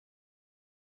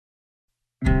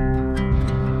Hi,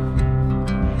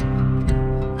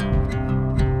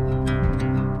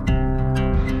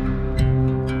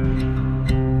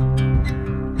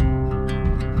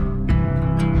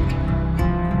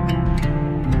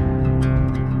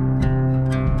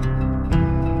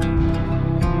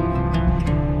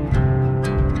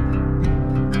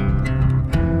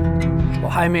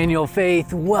 Emmanuel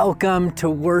Faith. Welcome to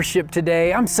worship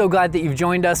today. I'm so glad that you've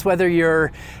joined us, whether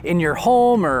you're in your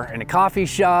home or in a coffee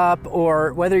shop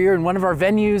or whether you're in one of our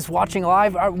venues watching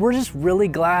live. We're just really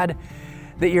glad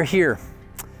that you're here.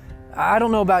 I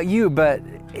don't know about you, but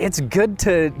it's good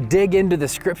to dig into the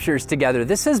scriptures together.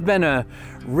 This has been a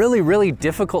really, really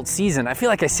difficult season. I feel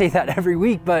like I say that every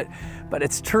week, but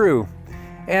it's true.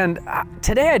 And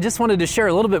today I just wanted to share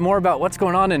a little bit more about what's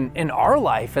going on in our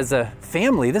life as a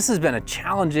family. This has been a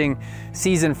challenging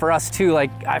season for us too,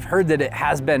 like I've heard that it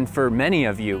has been for many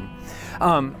of you.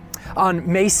 On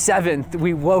May 7th,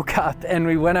 we woke up and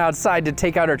we went outside to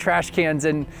take out our trash cans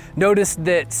and noticed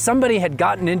that somebody had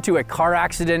gotten into a car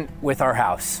accident with our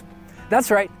house. That's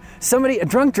right, a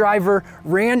drunk driver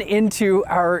ran into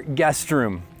our guest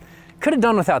room. Could have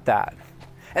done without that.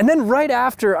 And then right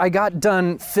after I got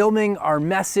done filming our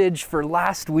message for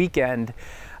last weekend,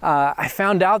 I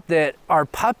found out that our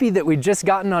puppy that we'd just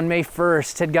gotten on May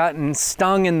 1st had gotten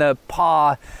stung in the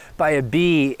paw by a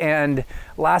bee, and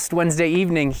last Wednesday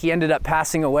evening he ended up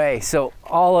passing away. So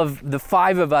all of the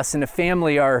 5 of us in the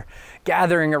family are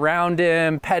gathering around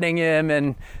him, petting him,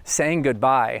 and saying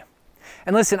goodbye.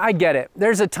 And listen, I get it.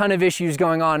 There's a ton of issues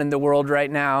going on in the world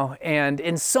right now, and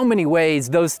in so many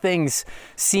ways, those things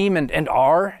seem and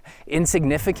are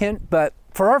insignificant, but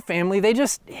for our family, they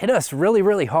just hit us really,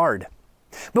 really hard.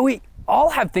 But we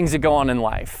all have things that go on in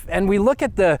life, and we look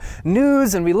at the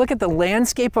news and we look at the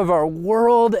landscape of our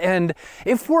world, and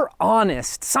if we're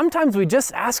honest, sometimes we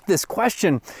just ask this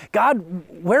question, God,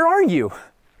 where are you?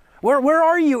 Where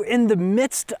are you in the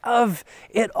midst of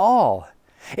it all?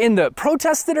 In the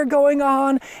protests that are going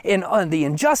on the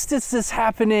injustice that's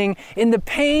happening, in the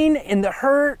pain, in the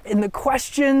hurt, in the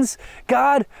questions,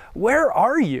 God, where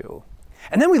are you?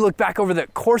 And then we look back over the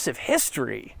course of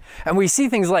history and we see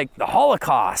things like the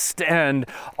Holocaust and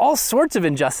all sorts of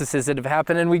injustices that have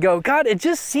happened, and we go, God, it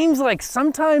just seems like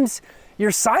sometimes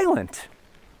you're silent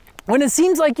when it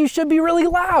seems like you should be really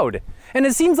loud and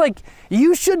it seems like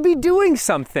you should be doing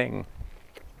something.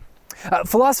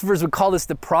 Philosophers would call this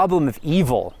the problem of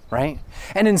evil, right?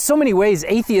 And in so many ways,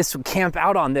 atheists would camp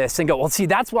out on this and go, well, see,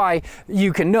 that's why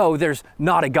you can know there's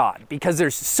not a God, because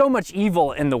there's so much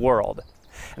evil in the world.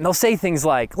 And they'll say things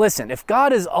like, listen, if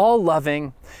God is all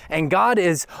loving and God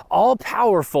is all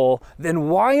powerful, then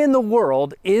why in the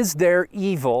world is there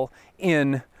evil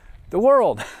in the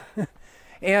world?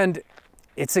 And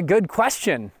it's a good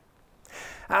question.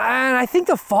 And I think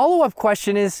the follow-up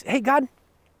question is, hey, God,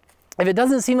 if it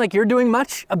doesn't seem like you're doing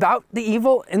much about the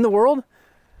evil in the world,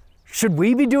 should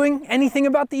we be doing anything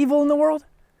about the evil in the world?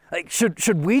 Like,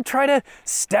 should we try to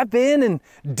step in and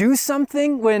do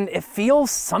something when it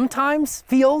sometimes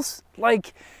feels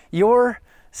like you're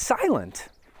silent?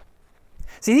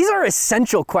 See, these are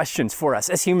essential questions for us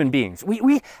as human beings.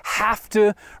 We have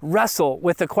to wrestle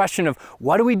with the question of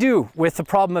what do we do with the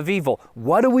problem of evil?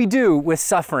 What do we do with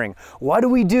suffering? What do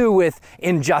we do with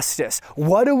injustice?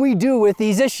 What do we do with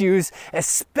these issues,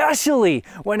 especially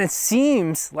when it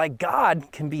seems like God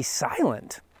can be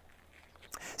silent?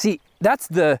 See, that's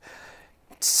the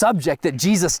subject that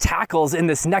Jesus tackles in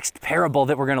this next parable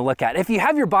that we're going to look at. If you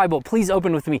have your Bible, please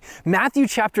open with me. Matthew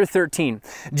chapter 13.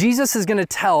 Jesus is going to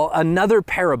tell another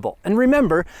parable. And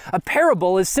remember, a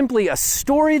parable is simply a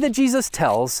story that Jesus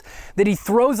tells that he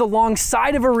throws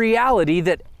alongside of a reality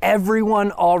that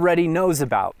everyone already knows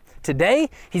about. Today,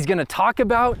 he's going to talk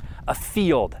about a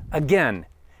field again.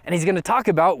 And he's going to talk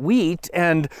about wheat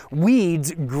and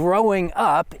weeds growing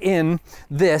up in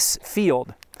this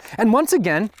field. And once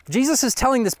again, Jesus is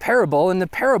telling this parable, and the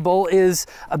parable is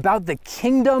about the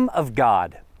kingdom of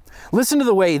God. Listen to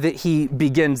the way that he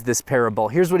begins this parable.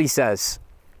 Here's what he says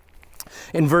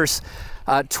in verse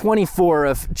 24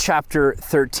 of chapter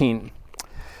 13.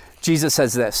 Jesus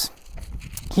says this,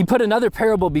 he put another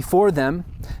parable before them,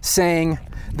 saying,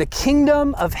 the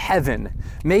kingdom of heaven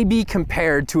may be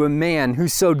compared to a man who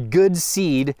sowed good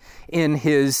seed in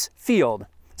his field.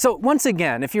 So once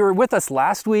again, if you were with us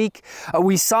last week,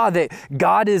 we saw that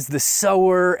God is the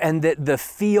sower and that the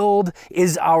field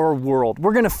is our world.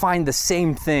 We're going to find the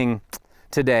same thing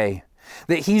today,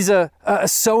 that he's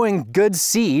sowing good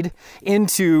seed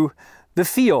into the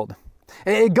field.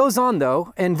 It goes on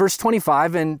though, in verse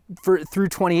 25 and through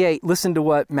 28, listen to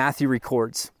what Matthew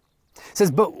records. It says,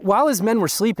 but while his men were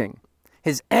sleeping,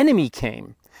 his enemy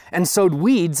came and sowed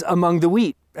weeds among the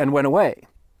wheat and went away.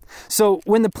 So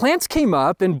when the plants came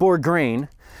up and bore grain,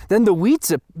 then the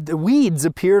weeds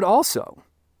appeared also.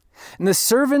 And the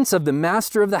servants of the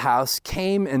master of the house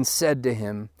came and said to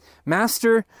him,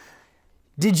 Master,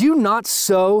 did you not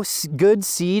sow good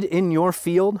seed in your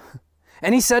field?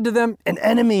 And he said to them, An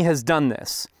enemy has done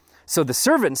this. So the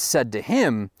servants said to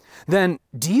him, Then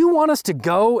do you want us to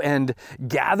go and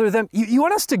gather them? You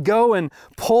want us to go and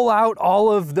pull out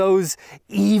all of those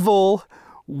evil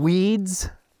weeds?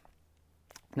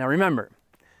 Now remember,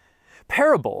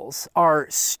 parables are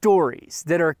stories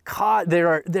that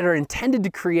are intended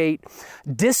to create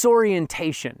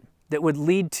disorientation that would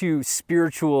lead to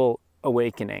spiritual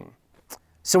awakening.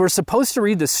 So we're supposed to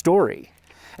read the story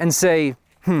and say,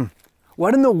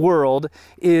 what in the world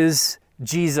is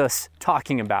Jesus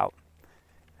talking about?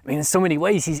 I mean, in so many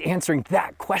ways, he's answering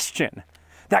that question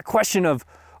of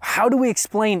how do we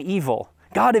explain evil?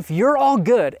 God, if you're all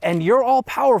good and you're all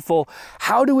powerful,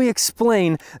 how do we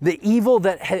explain the evil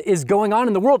that is going on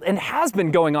in the world and has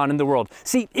been going on in the world?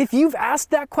 See, if you've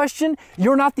asked that question,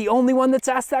 you're not the only one that's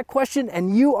asked that question,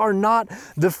 and you are not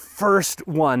the first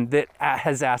one that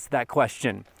has asked that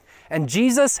question. And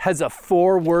Jesus has a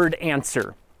 4-word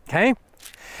answer, okay?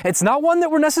 It's not one that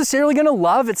we're necessarily going to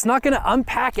love. It's not going to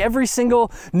unpack every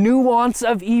single nuance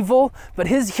of evil, but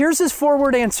here's his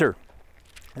 4-word answer.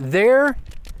 There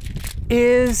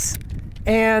is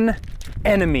an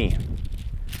enemy.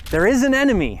 There is an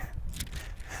enemy.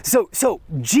 So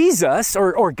Jesus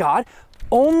or God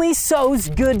only sows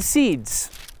good seeds.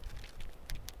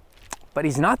 But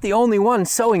he's not the only one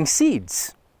sowing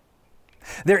seeds.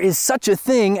 There is such a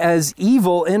thing as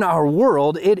evil in our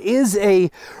world. It is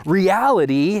a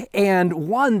reality and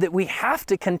one that we have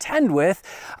to contend with.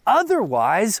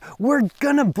 Otherwise, we're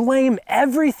gonna blame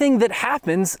everything that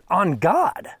happens on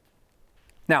God.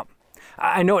 Now,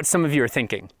 I know what some of you are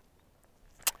thinking.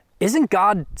 Isn't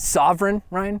God sovereign,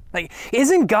 Ryan?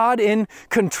 Isn't God in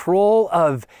control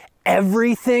of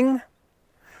everything?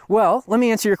 Well, let me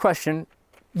answer your question.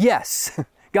 Yes,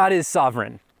 God is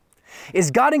sovereign.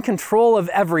 Is God in control of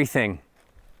everything?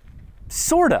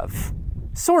 Sort of.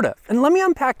 And let me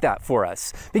unpack that for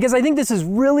us, because I think this is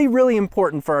really, really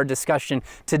important for our discussion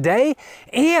today,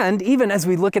 and even as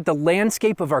we look at the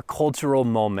landscape of our cultural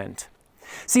moment.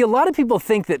 See, a lot of people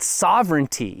think that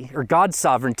sovereignty, or God's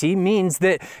sovereignty, means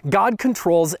that God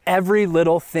controls every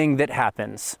little thing that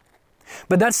happens.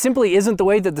 But that simply isn't the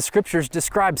way that the scriptures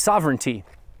describe sovereignty.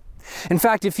 In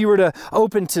fact, if you were to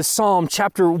open to Psalm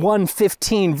chapter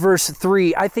 115, verse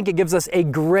 3, I think it gives us a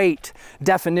great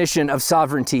definition of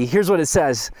sovereignty. Here's what it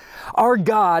says. Our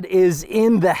God is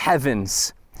in the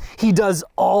heavens. He does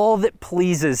all that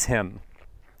pleases him.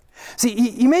 See,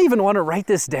 you may even want to write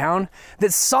this down,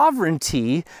 that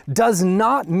sovereignty does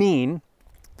not mean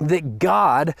that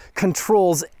God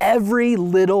controls every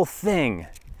little thing.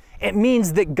 It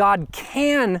means that God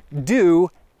can do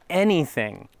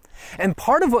anything. And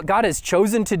part of what God has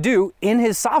chosen to do in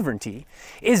his sovereignty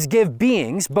is give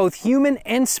beings, both human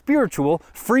and spiritual,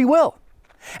 free will.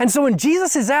 And so when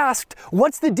Jesus is asked,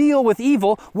 what's the deal with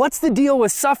evil? What's the deal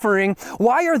with suffering?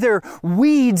 Why are there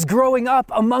weeds growing up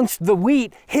amongst the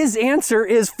wheat? His answer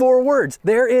is 4 words.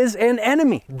 There is an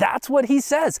enemy. That's what he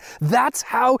says. That's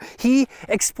how he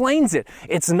explains it.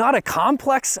 It's not a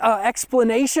complex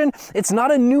explanation. It's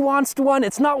not a nuanced one.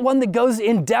 It's not one that goes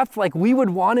in depth like we would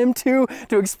want him to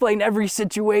explain every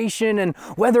situation, and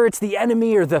whether it's the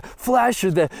enemy or the flesh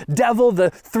or the devil, the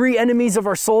 3 enemies of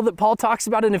our soul that Paul talks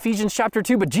about in Ephesians chapter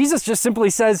 2. But Jesus just simply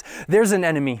says, there's an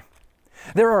enemy.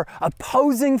 There are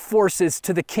opposing forces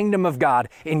to the kingdom of God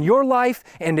in your life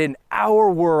and in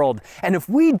our world. And if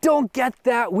we don't get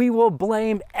that, we will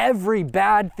blame every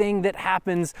bad thing that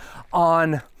happens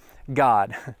on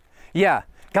God. Yeah,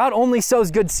 God only sows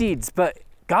good seeds, but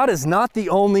God is not the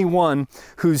only one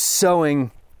who's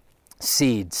sowing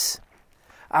seeds.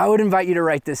 I would invite you to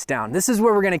write this down. This is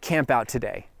where we're going to camp out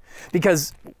today.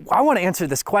 Because I want to answer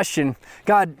this question.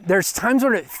 God, there's times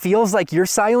when it feels like you're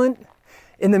silent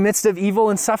in the midst of evil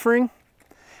and suffering.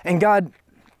 And God,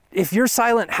 if you're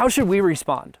silent, how should we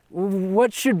respond?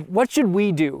 What should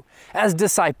we do as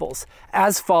disciples,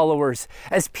 as followers,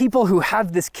 as people who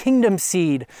have this kingdom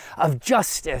seed of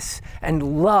justice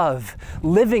and love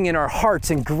living in our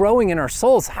hearts and growing in our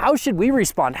souls? How should we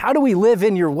respond? How do we live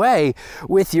in your way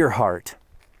with your heart?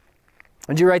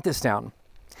 Would you write this down?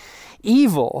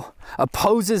 Evil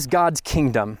opposes God's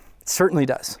kingdom. It certainly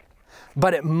does.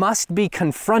 But it must be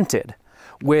confronted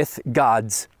with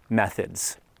God's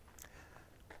methods.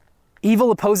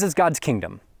 Evil opposes God's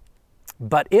kingdom,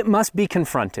 but it must be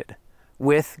confronted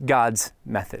with God's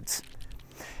methods.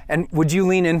 And would you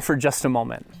lean in for just a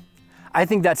moment? I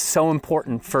think that's so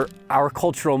important for our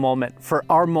cultural moment, for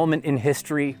our moment in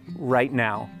history right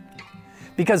now.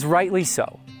 Because rightly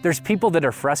so, there's people that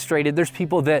are frustrated, there's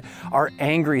people that are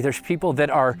angry, there's people that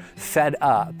are fed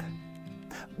up.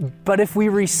 But if we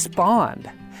respond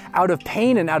out of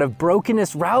pain and out of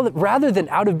brokenness, rather than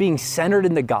out of being centered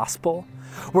in the gospel,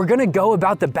 we're going to go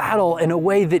about the battle in a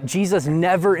way that Jesus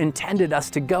never intended us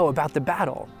to go about the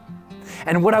battle.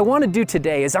 And what I want to do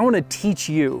today is I want to teach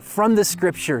you from the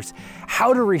scriptures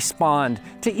how to respond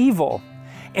to evil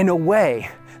in a way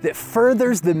that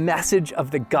furthers the message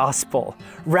of the gospel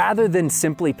rather than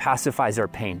simply pacifies our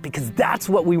pain, because that's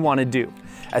what we want to do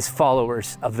as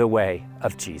followers of the way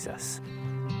of Jesus.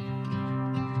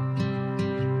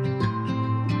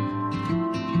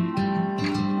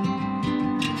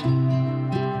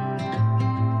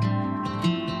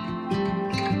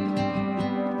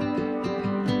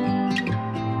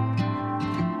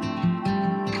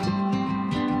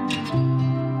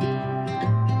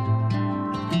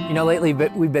 You know, lately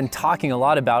we've been talking a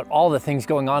lot about all the things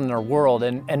going on in our world,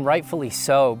 and rightfully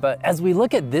so. But as we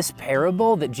look at this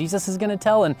parable that Jesus is going to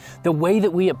tell and the way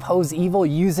that we oppose evil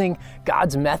using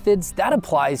God's methods, that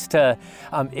applies to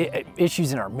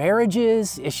issues in our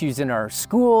marriages, issues in our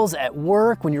schools, at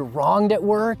work, when you're wronged at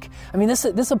work. I mean,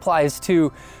 this applies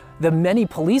to the many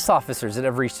police officers that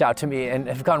have reached out to me and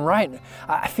have gone, Ryan,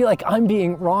 I feel like I'm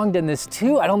being wronged in this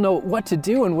too. I don't know what to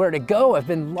do and where to go. I've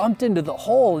been lumped into the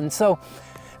hole. And so,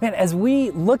 man, as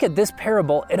we look at this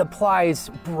parable, it applies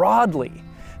broadly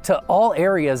to all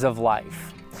areas of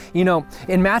life. You know,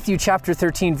 in Matthew chapter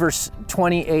 13, verse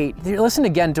 28, listen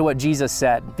again to what Jesus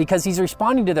said, because he's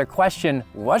responding to their question,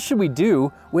 what should we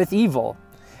do with evil?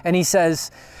 And he says,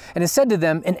 and it said to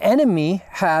them, an enemy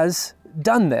has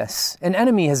done this. An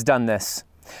enemy has done this.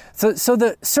 So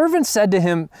the servant said to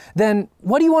him, then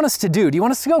what do you want us to do? Do you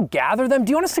want us to go gather them? Do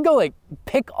you want us to go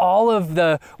pick all of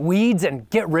the weeds and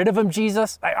get rid of them,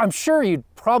 Jesus? I'm sure you'd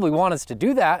probably want us to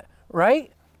do that,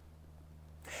 right?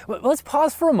 Let's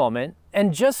pause for a moment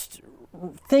and just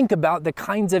think about the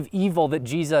kinds of evil that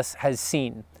Jesus has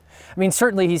seen. I mean,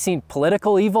 certainly he's seen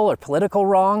political evil or political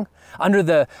wrong under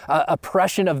the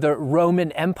oppression of the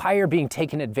Roman Empire being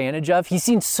taken advantage of. He's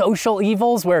seen social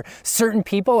evils where certain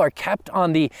people are kept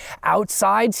on the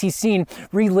outsides. He's seen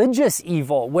religious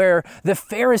evil where the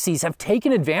Pharisees have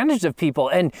taken advantage of people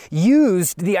and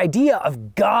used the idea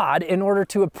of God in order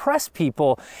to oppress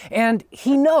people. And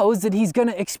he knows that he's going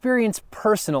to experience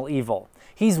personal evil.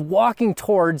 He's walking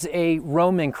towards a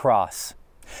Roman cross.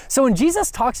 So when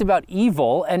Jesus talks about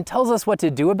evil and tells us what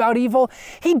to do about evil,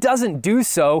 he doesn't do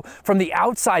so from the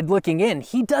outside looking in.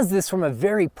 He does this from a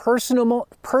very personal,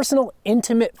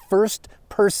 intimate,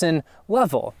 first-person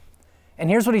level. And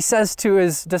here's what he says to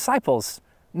his disciples.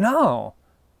 No.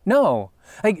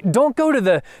 Don't go to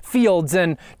the fields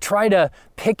and try to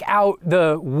pick out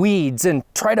the weeds and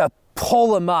try to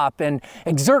pull them up and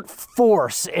exert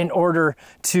force in order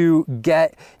to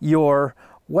get your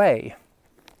way.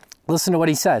 Listen to what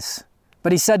he says.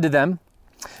 But he said to them,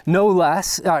 no,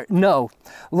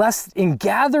 lest in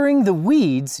gathering the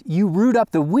weeds, you root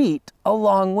up the wheat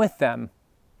along with them.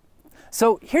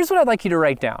 So here's what I'd like you to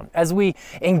write down. As we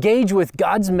engage with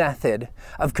God's method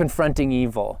of confronting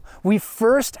evil, we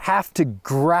first have to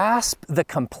grasp the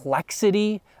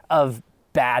complexity of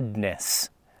badness.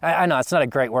 I know it's not a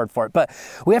great word for it, but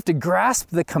we have to grasp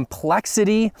the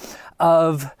complexity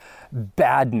of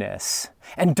badness.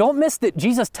 And don't miss that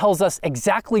Jesus tells us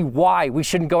exactly why we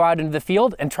shouldn't go out into the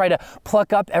field and try to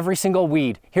pluck up every single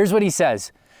weed. Here's what he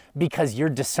says: because your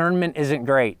discernment isn't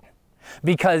great.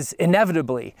 Because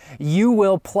inevitably, you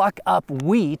will pluck up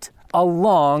wheat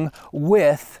along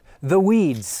with the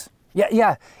weeds.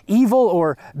 Yeah, evil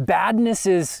or badness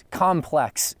is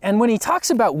complex. And when he talks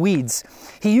about weeds,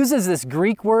 he uses this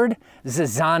Greek word,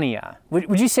 zizania.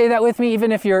 Would you say that with me,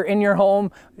 even if you're in your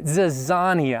home?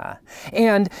 Zizania.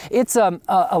 And it's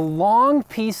a long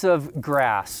piece of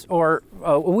grass or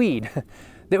a weed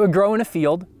that would grow in a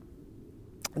field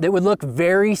that would look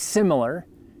very similar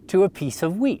to a piece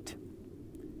of wheat.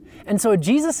 And so what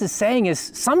Jesus is saying is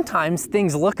sometimes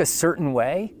things look a certain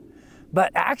way,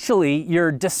 but actually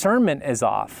your discernment is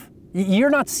off. You're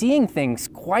not seeing things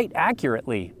quite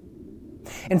accurately.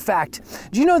 In fact,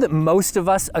 do you know that most of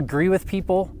us agree with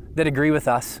people that agree with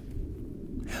us?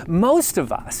 Most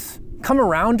of us come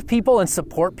around people and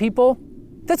support people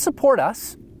that support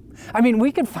us. I mean,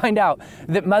 we could find out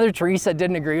that Mother Teresa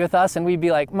didn't agree with us and we'd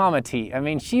be like, Mama T, I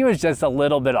mean, she was just a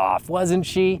little bit off, wasn't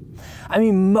she? I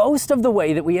mean, most of the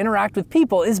way that we interact with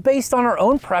people is based on our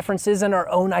own preferences and our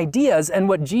own ideas. And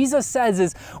what Jesus says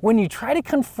is when you try to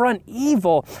confront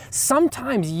evil,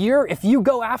 sometimes if you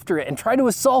go after it and try to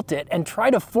assault it and try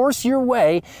to force your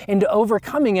way into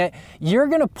overcoming it, you're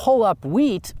going to pull up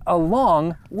wheat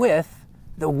along with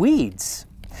the weeds.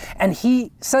 And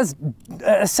he says,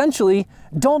 essentially,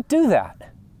 don't do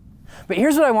that. But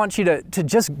here's what I want you to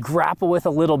just grapple with a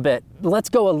little bit. Let's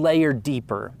go a layer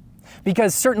deeper.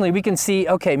 Because certainly we can see,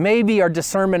 okay, maybe our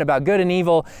discernment about good and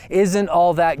evil isn't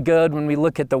all that good when we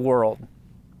look at the world.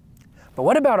 But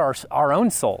what about our own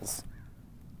souls?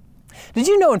 Did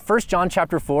you know in 1 John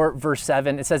chapter 4, verse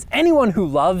 7, it says, anyone who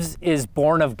loves is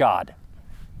born of God.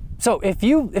 So if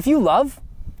you love,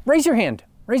 raise your hand.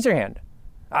 Raise your hand.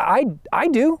 I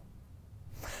do.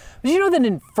 Did you know that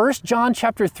in 1 John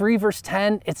chapter 3, verse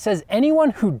 10, it says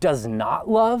anyone who does not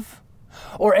love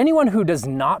or anyone who does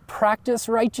not practice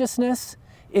righteousness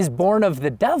is born of the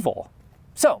devil.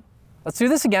 So let's do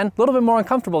this again, a little bit more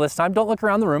uncomfortable this time. Don't look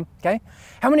around the room, okay?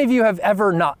 How many of you have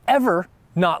ever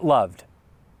not loved?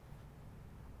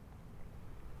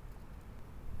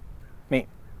 Me.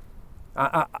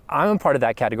 I'm a part of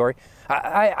that category.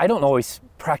 I don't always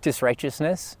practice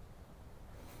righteousness.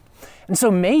 And so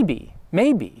maybe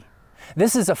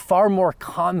this is a far more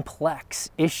complex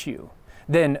issue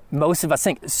than most of us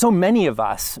think. So many of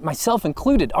us, myself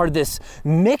included, are this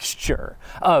mixture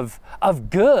of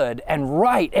good and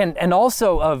right and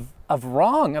also of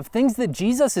wrong, of things that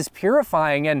Jesus is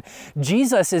purifying and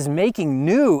Jesus is making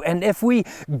new. And if we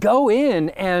go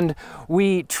in and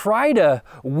we try to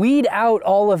weed out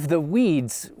all of the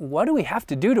weeds, what do we have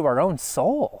to do to our own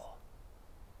soul?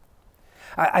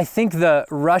 I think the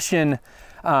Russian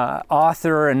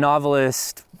author and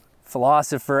novelist,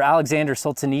 philosopher Alexander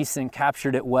Solzhenitsyn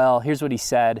captured it well. Here's what he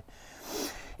said.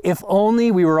 If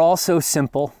only we were all so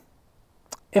simple.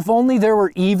 If only there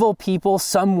were evil people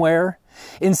somewhere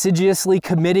insidiously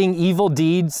committing evil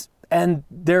deeds and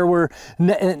it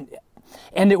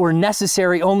were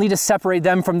necessary only to separate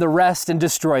them from the rest and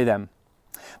destroy them.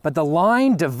 But the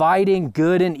line dividing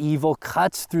good and evil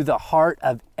cuts through the heart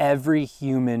of every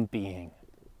human being.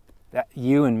 That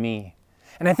you and me.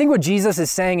 And I think what Jesus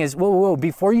is saying is, whoa,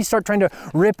 before you start trying to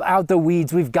rip out the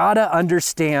weeds, we've got to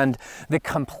understand the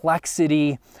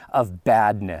complexity of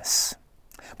badness.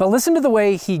 But listen to the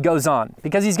way he goes on,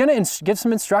 because he's going to give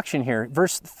some instruction here.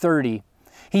 Verse 30,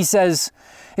 he says,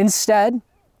 instead,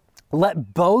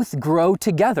 let both grow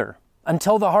together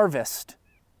until the harvest.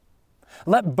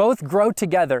 Let both grow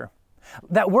together.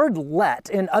 That word let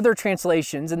in other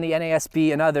translations, in the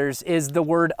NASB and others, is the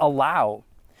word allow.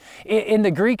 In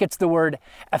the Greek, it's the word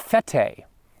ephete.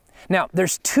 Now,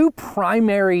 there's two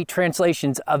primary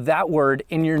translations of that word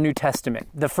in your New Testament.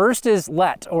 The first is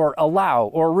let, or allow,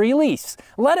 or release.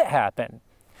 Let it happen.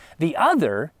 The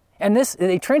other, and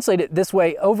they translate it this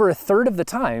way over a third of the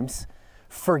times,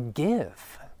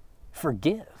 forgive.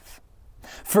 Forgive.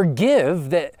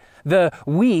 Forgive that the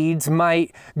weeds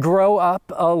might grow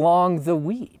up along the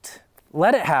wheat.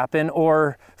 Let it happen,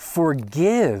 or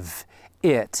forgive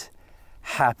it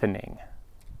happening.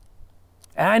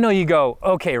 And I know you go,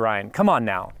 okay, Ryan, come on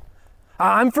now.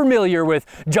 I'm familiar with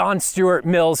John Stuart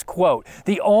Mill's quote,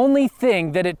 the only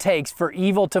thing that it takes for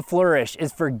evil to flourish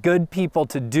is for good people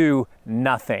to do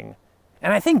nothing.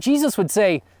 And I think Jesus would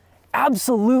say,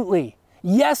 absolutely,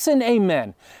 yes and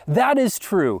amen. That is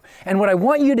true. And what I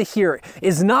want you to hear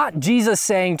is not Jesus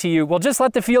saying to you, well, just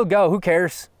let the field go, who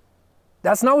cares?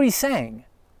 That's not what he's saying.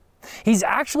 He's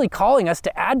actually calling us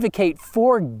to advocate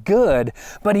for good,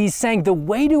 but he's saying the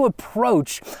way to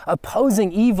approach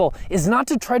opposing evil is not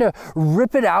to try to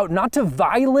rip it out, not to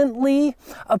violently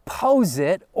oppose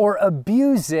it or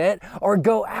abuse it or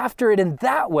go after it in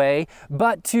that way,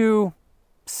 but to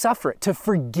suffer it, to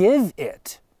forgive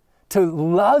it, to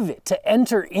love it, to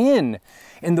enter in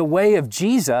the way of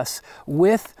Jesus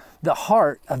with the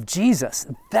heart of Jesus.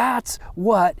 That's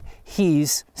what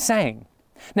he's saying.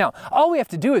 Now, all we have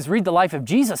to do is read the life of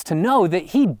Jesus to know that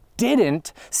he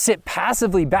didn't sit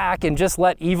passively back and just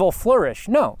let evil flourish.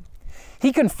 No,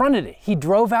 he confronted it. He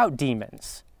drove out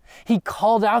demons. He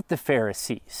called out the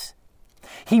Pharisees.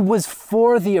 He was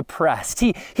for the oppressed.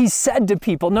 He said to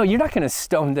people, no, you're not going to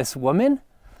stone this woman.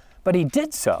 But he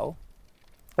did so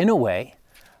in a way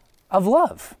of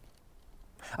love.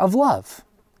 Of love.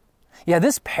 Yeah,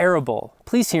 this parable,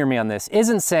 please hear me on this,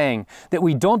 isn't saying that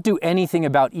we don't do anything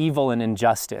about evil and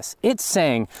injustice. It's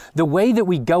saying the way that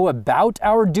we go about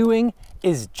our doing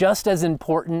is just as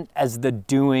important as the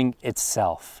doing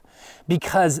itself.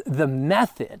 Because the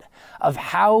method of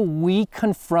how we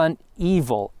confront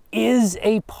evil is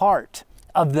a part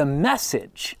of the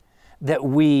message that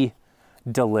we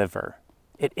deliver.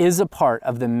 It is a part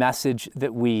of the message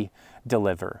that we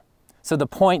deliver. So the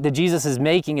point that Jesus is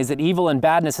making is that evil and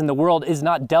badness in the world is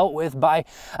not dealt with by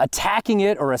attacking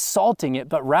it or assaulting it,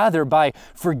 but rather by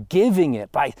forgiving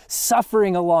it, by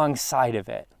suffering alongside of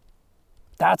it.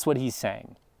 That's what he's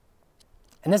saying.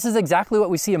 And this is exactly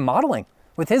what we see him modeling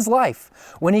with his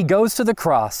life when he goes to the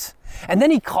cross. And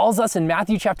then he calls us in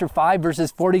Matthew chapter 5,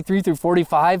 verses 43 through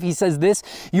 45. He says this,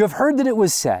 "You have heard that it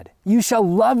was said, 'You shall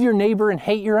love your neighbor and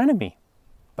hate your enemy.'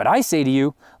 But I say to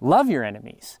you, love your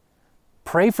enemies.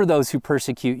 Pray for those who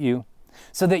persecute you,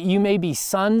 so that you may be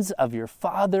sons of your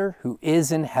Father who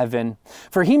is in heaven.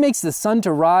 For he makes the sun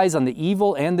to rise on the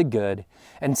evil and the good,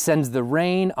 and sends the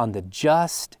rain on the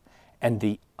just and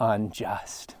the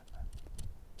unjust."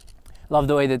 Love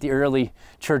the way that the early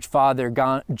church father,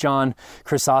 John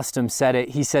Chrysostom, said it.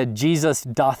 He said, "Jesus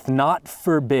doth not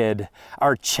forbid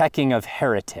our checking of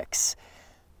heretics,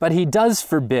 but he does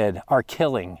forbid our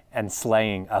killing and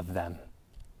slaying of them."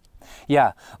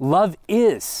 Yeah, love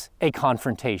is a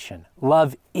confrontation.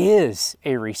 Love is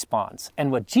a response.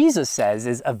 And what Jesus says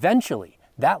is eventually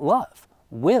that love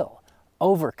will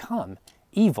overcome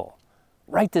evil.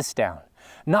 Write this down.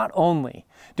 Not only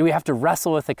do we have to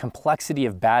wrestle with the complexity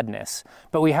of badness,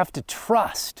 but we have to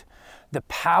trust the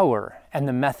power and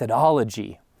the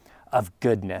methodology of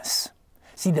goodness.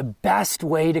 See, the best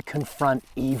way to confront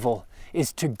evil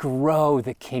is to grow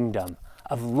the kingdom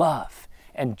of love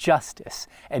and justice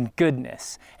and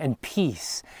goodness and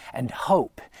peace and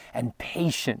hope and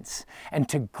patience, and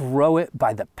to grow it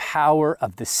by the power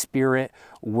of the Spirit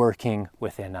working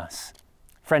within us.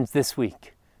 Friends, this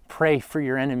week, pray for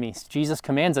your enemies. Jesus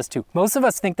commands us to. Most of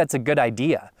us think that's a good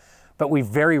idea, but we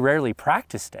very rarely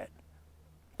practiced it.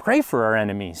 Pray for our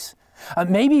enemies.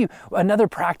 Maybe another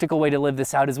practical way to live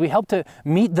this out is we help to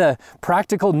meet the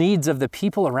practical needs of the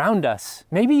people around us.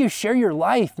 Maybe you share your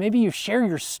life. Maybe you share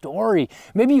your story.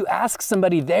 Maybe you ask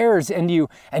somebody theirs and you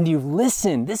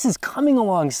listen. This is coming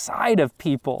alongside of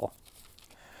people.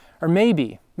 Or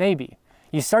maybe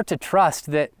you start to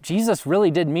trust that Jesus really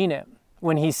did mean it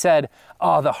when he said,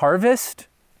 "Oh, the harvest,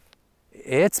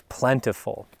 it's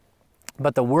plentiful,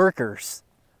 but the workers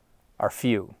are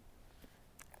few."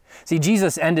 See,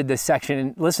 Jesus ended this section,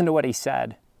 and listen to what he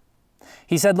said.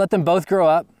 He said, "Let them both grow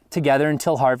up together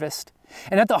until harvest.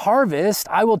 And at the harvest,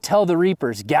 I will tell the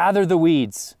reapers, gather the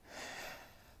weeds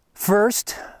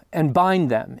first and bind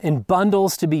them in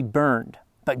bundles to be burned,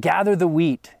 but gather the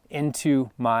wheat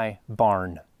into my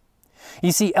barn."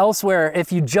 You see, elsewhere,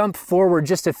 if you jump forward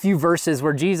just a few verses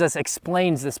where Jesus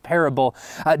explains this parable,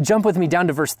 jump with me down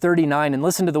to verse 39 and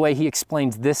listen to the way he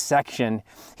explains this section.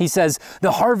 He says,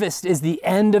 "The harvest is the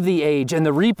end of the age, and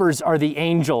the reapers are the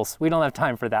angels." We don't have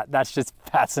time for that. That's just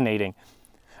fascinating.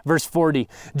 Verse 40,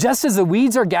 "Just as the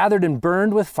weeds are gathered and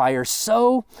burned with fire,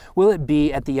 so will it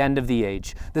be at the end of the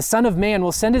age. The Son of Man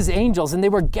will send his angels, and they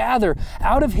will gather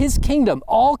out of his kingdom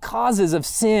all causes of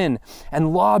sin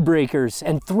and lawbreakers,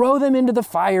 and throw them into the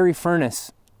fiery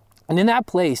furnace. And in that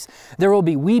place there will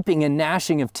be weeping and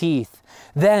gnashing of teeth.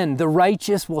 Then the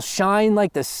righteous will shine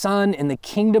like the sun in the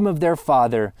kingdom of their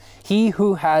Father. He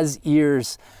who has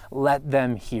ears, let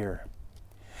them hear."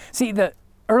 See, the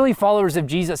early followers of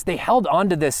Jesus, they held on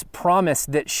to this promise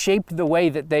that shaped the way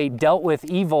that they dealt with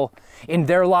evil in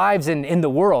their lives and in the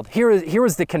world. Here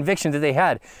was the conviction that they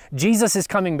had. Jesus is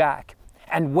coming back.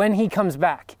 And when he comes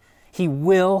back, he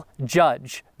will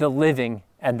judge the living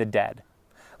and the dead.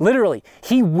 Literally,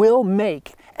 he will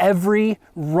make every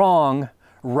wrong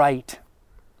right.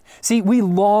 See, we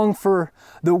long for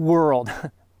the world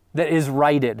that is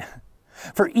righted,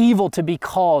 for evil to be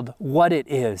called what it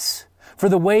is, for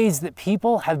the ways that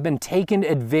people have been taken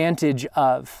advantage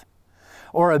of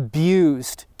or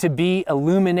abused to be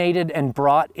illuminated and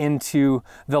brought into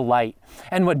the light.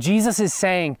 And what Jesus is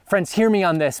saying, friends, hear me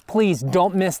on this. Please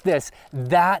don't miss this.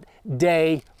 That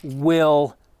day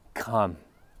will come.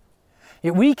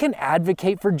 Yet we can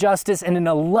advocate for justice, and in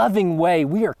a loving way,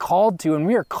 we are called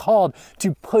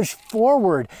to push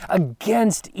forward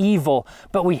against evil.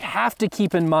 But we have to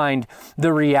keep in mind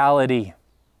the reality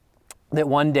that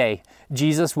one day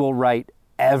Jesus will right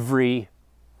every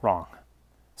wrong.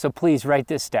 So please write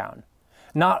this down.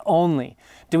 Not only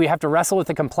do we have to wrestle with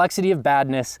the complexity of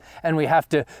badness, and we have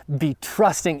to be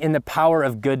trusting in the power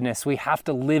of goodness, we have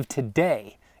to live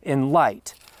today in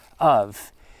light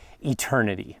of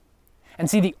eternity. And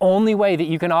see, the only way that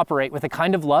you can operate with the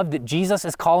kind of love that Jesus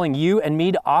is calling you and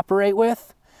me to operate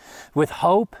with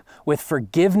hope, with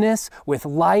forgiveness, with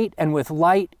light, and with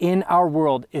light in our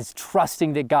world, is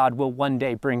trusting that God will one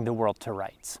day bring the world to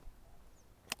rights.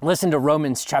 Listen to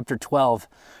Romans chapter 12,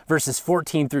 verses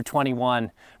 14 through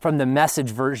 21 from the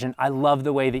Message version. I love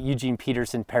the way that Eugene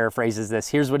Peterson paraphrases this.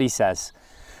 Here's what he says.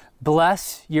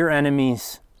 Bless your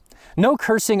enemies. No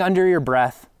cursing under your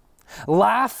breath.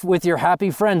 Laugh with your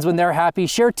happy friends when they're happy.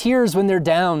 Share tears when they're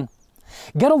down.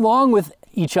 Get along with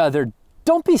each other.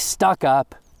 Don't be stuck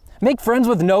up. Make friends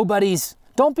with nobodies.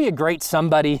 Don't be a great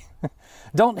somebody.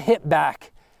 Don't hit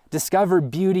back. Discover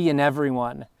beauty in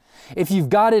everyone. If you've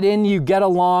got it in you, get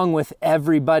along with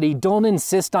everybody. Don't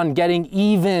insist on getting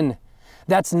even.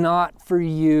 That's not for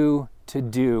you to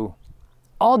do.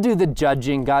 I'll do the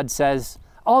judging, God says.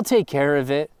 I'll take care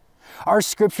of it. Our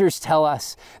scriptures tell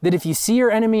us that if you see your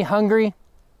enemy hungry,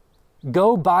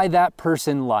 go buy that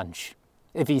person lunch.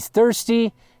 If he's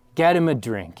thirsty, get him a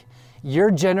drink.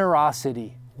 Your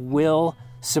generosity will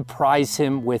surprise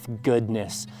him with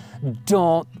goodness.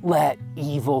 Don't let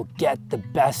evil get the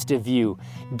best of you.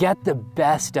 Get the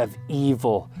best of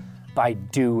evil by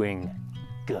doing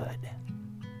good.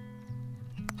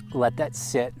 Let that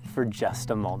sit for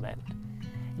just a moment.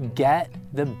 Get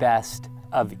the best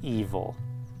of evil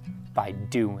by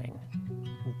doing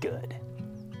good.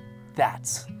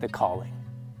 That's the calling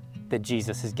that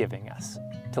Jesus is giving us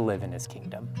to live in his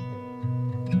kingdom.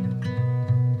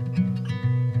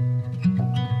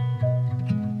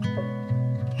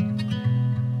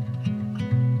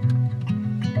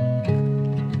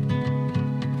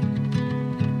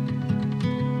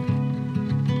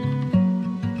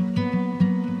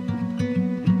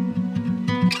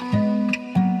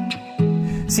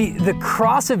 See, the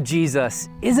cross of Jesus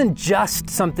isn't just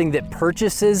something that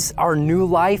purchases our new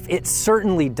life. It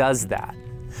certainly does that.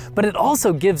 But it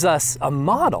also gives us a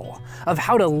model of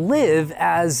how to live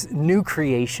as new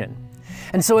creation.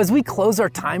 And so as we close our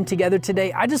time together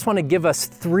today, I just want to give us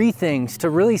 3 things to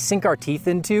really sink our teeth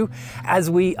into as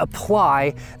we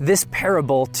apply this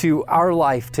parable to our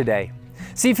life today.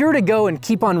 See, if you were to go and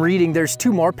keep on reading, there's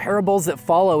 2 more parables that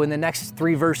follow in the next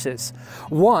 3 verses.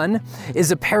 One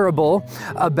is a parable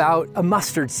about a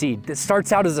mustard seed that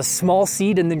starts out as a small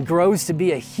seed and then grows to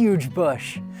be a huge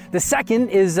bush. The second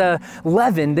is a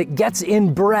leaven that gets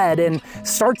in bread and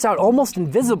starts out almost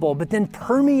invisible, but then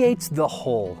permeates the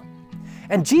whole.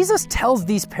 And Jesus tells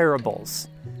these parables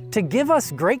to give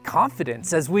us great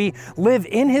confidence as we live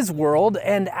in his world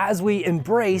and as we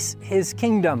embrace his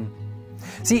kingdom.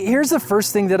 See, here's the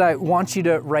first thing that I want you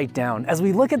to write down. As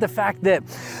we look at the fact that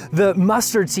the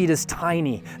mustard seed is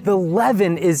tiny, the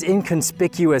leaven is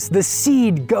inconspicuous, the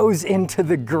seed goes into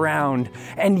the ground,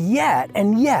 and yet,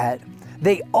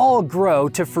 they all grow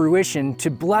to fruition to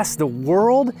bless the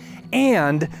world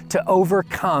and to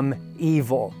overcome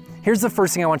evil. Here's the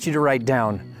first thing I want you to write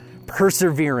down.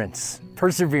 Perseverance.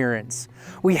 Perseverance.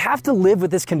 We have to live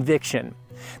with this conviction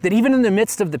that even in the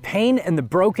midst of the pain and the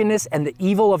brokenness and the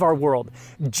evil of our world,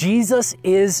 Jesus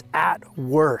is at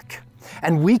work,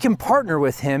 and we can partner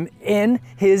with him in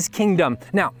his kingdom.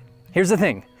 Now, here's the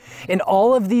thing. In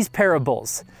all of these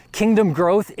parables, kingdom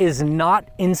growth is not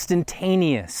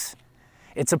instantaneous.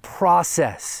 It's a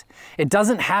process. It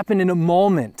doesn't happen in a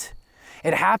moment.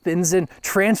 It happens in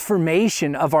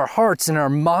transformation of our hearts and our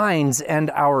minds and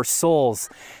our souls.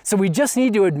 So we just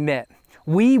need to admit,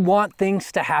 we want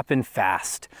things to happen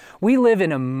fast. We live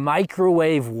in a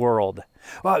microwave world.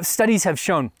 Studies have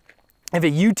shown if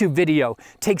a YouTube video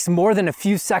takes more than a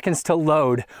few seconds to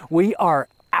load, we are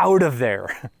out of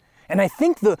there. And I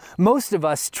think most of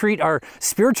us treat our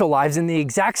spiritual lives in the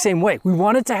exact same way. We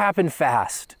want it to happen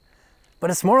fast,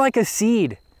 but it's more like a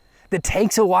seed that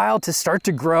takes a while to start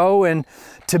to grow and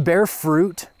to bear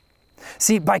fruit.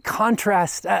 See, by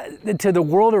contrast to the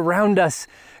world around us,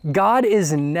 God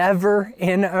is never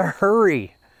in a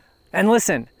hurry. And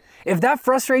listen, if that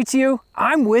frustrates you,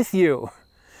 I'm with you.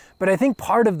 But I think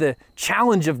part of the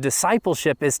challenge of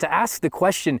discipleship is to ask the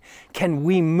question, can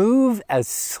we move as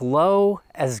slow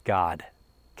as God?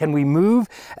 Can we move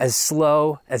as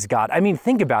slow as God? I mean,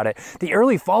 think about it. The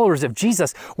early followers of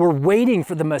Jesus were waiting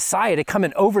for the Messiah to come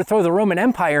and overthrow the Roman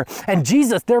Empire. And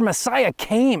Jesus, their Messiah,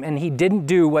 came and he didn't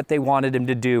do what they wanted him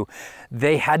to do.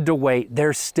 They had to wait.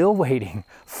 They're still waiting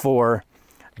for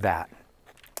that.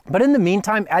 But in the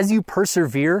meantime, as you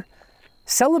persevere,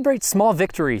 celebrate small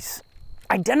victories.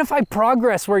 Identify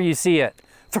progress where you see it.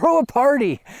 Throw a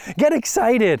party. Get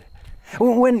excited.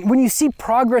 When you see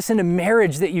progress in a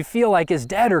marriage that you feel like is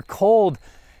dead or cold,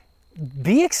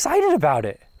 be excited about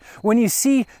it. When you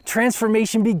see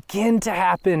transformation begin to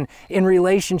happen in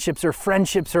relationships or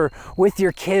friendships or with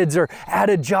your kids or at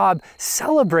a job,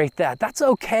 celebrate that. That's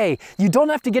okay. You don't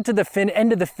have to get to the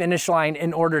end of the finish line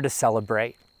in order to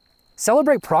celebrate.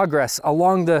 Celebrate progress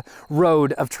along the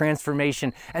road of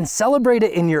transformation and celebrate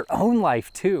it in your own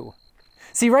life too.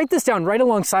 See, write this down right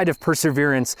alongside of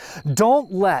perseverance.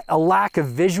 Don't let a lack of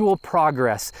visual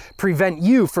progress prevent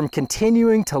you from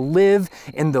continuing to live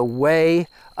in the way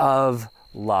of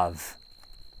love.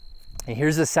 And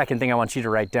here's the second thing I want you to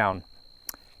write down.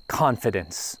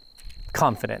 Confidence.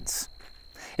 Confidence.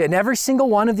 In every single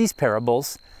one of these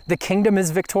parables, the kingdom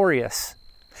is victorious.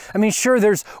 I mean, sure,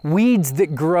 there's weeds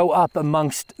that grow up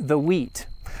amongst the wheat.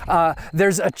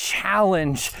 There's a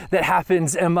challenge that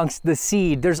happens amongst the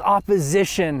seed. There's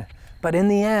opposition. But in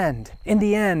the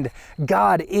end,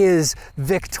 God is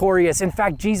victorious. In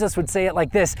fact, Jesus would say it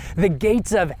like this: the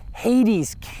gates of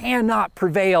Hades cannot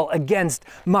prevail against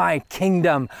my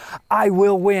kingdom. I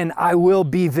will win. I will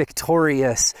be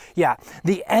victorious. Yeah,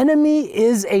 the enemy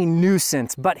is a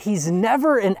nuisance, but he's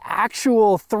never an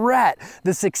actual threat.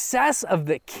 The success of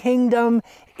the kingdom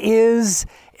is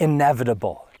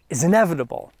inevitable.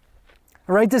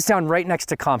 Write this down right next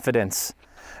to confidence.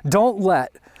 Don't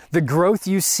let the growth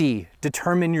you see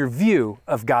determine your view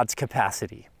of God's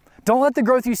capacity. Don't let the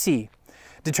growth you see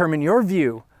determine your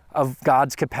view of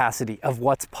God's capacity, of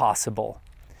what's possible.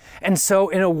 And so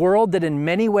in a world that in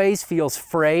many ways feels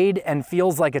frayed and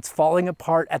feels like it's falling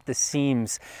apart at the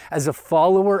seams, as a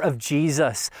follower of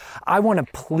Jesus, I want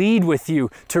to plead with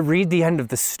you to read the end of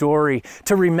the story,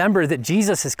 to remember that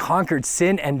Jesus has conquered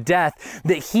sin and death,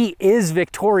 that he is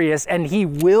victorious and he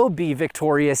will be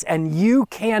victorious, and you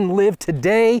can live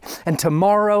today and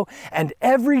tomorrow and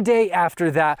every day after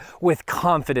that with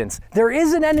confidence. There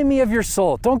is an enemy of your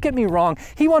soul. Don't get me wrong.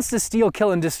 He wants to steal,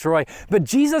 kill, and destroy, but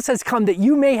Jesus has come that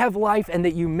you may have life and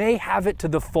that you may have it to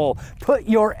the full. Put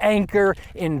your anchor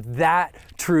in that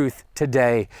truth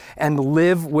today and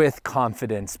live with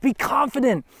confidence. Be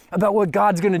confident about what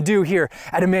God's going to do here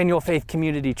at Emmanuel Faith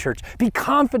Community Church. Be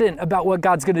confident about what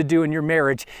God's going to do in your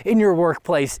marriage, in your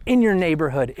workplace, in your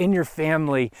neighborhood, in your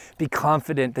family. Be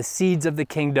confident the seeds of the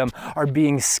kingdom are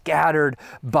being scattered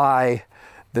by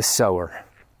the sower.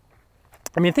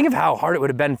 I mean, think of how hard it would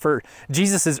have been for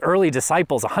Jesus' early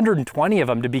disciples, 120 of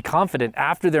them, to be confident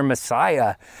after their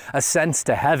Messiah ascends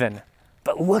to heaven.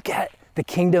 But look at the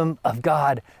kingdom of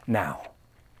God now.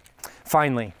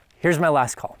 Finally, here's my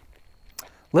last call.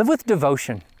 Live with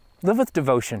devotion. Live with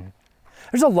devotion.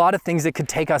 There's a lot of things that could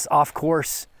take us off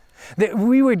course. That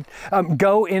we would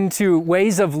go into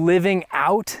ways of living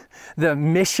out the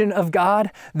mission of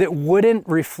God that wouldn't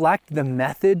reflect the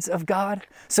methods of God.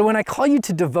 So when I call you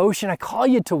to devotion, I call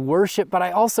you to worship, but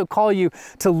I also call you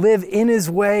to live in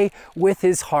his way with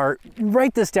his heart.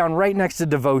 Write this down right next to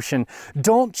devotion.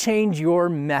 Don't change your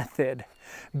method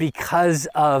because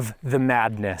of the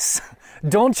madness.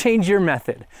 Don't change your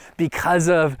method because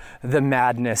of the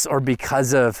madness or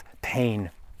because of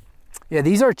pain. Yeah,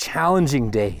 these are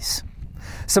challenging days.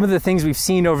 Some of the things we've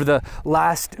seen over the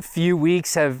last few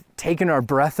weeks have taken our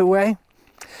breath away.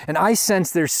 And I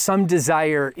sense there's some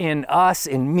desire in us,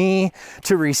 in me,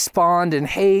 to respond in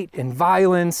hate, in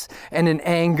violence, and in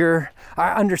anger.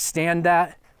 I understand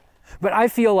that. But I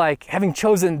feel like, having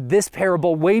chosen this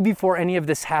parable way before any of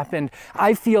this happened,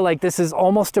 I feel like this is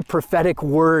almost a prophetic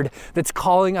word that's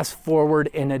calling us forward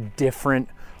in a different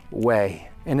way.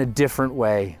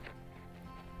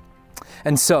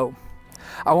 And so,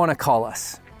 I want to call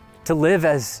us to live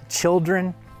as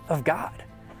children of God,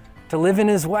 to live in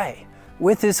his way,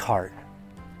 with his heart,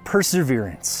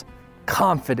 perseverance,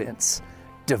 confidence,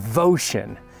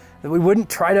 devotion, that we wouldn't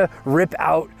try to rip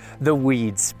out the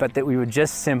weeds, but that we would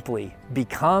just simply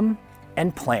become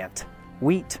and plant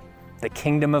wheat, the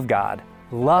kingdom of God,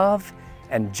 love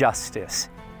and justice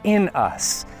in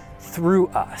us, through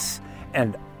us,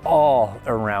 and all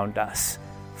around us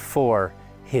for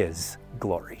his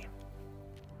glory.